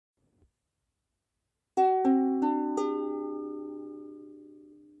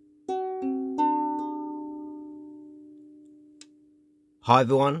Hi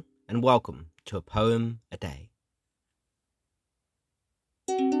everyone, and welcome to A Poem a Day.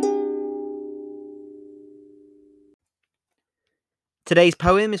 Today's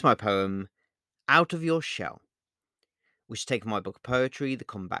poem is my poem, Out of Your Shell, which is taken from my book of poetry, The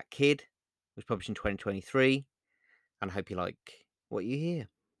Comeback Kid, which was published in 2023, and I hope you like what you hear.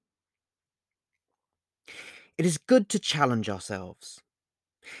 It is good to challenge ourselves.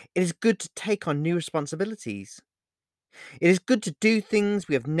 It is good to take on new responsibilities. It is good to do things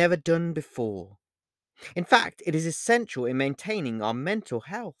we have never done before. In fact, it is essential in maintaining our mental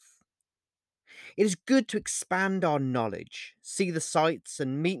health. It is good to expand our knowledge, see the sights,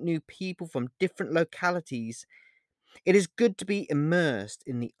 and meet new people from different localities. It is good to be immersed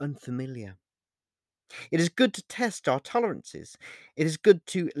in the unfamiliar. It is good to test our tolerances. It is good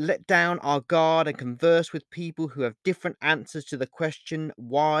to let down our guard and converse with people who have different answers to the question,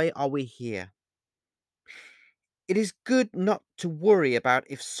 why are we here? It is good not to worry about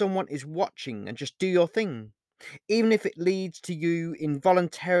if someone is watching and just do your thing, even if it leads to you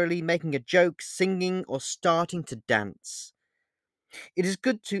involuntarily making a joke, singing, or starting to dance. It is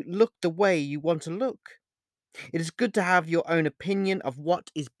good to look the way you want to look. It is good to have your own opinion of what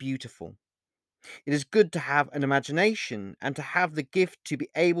is beautiful. It is good to have an imagination and to have the gift to be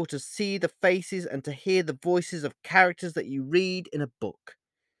able to see the faces and to hear the voices of characters that you read in a book.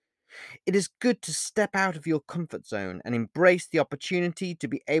 It is good to step out of your comfort zone and embrace the opportunity to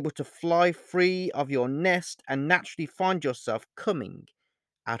be able to fly free of your nest and naturally find yourself coming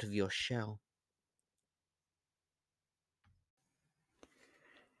out of your shell.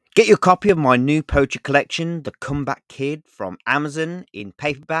 Get your copy of my new poetry collection, The Comeback Kid, from Amazon in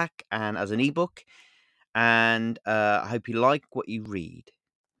paperback and as an ebook. And I hope you like what you read.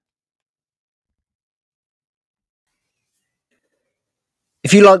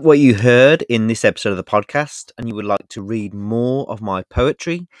 If you like what you heard in this episode of the podcast and you would like to read more of my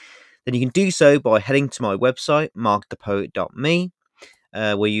poetry, then you can do so by heading to my website, markthepoet.me,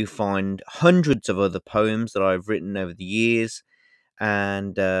 where you find hundreds of other poems that I've written over the years.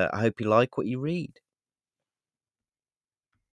 And I hope you like what you read.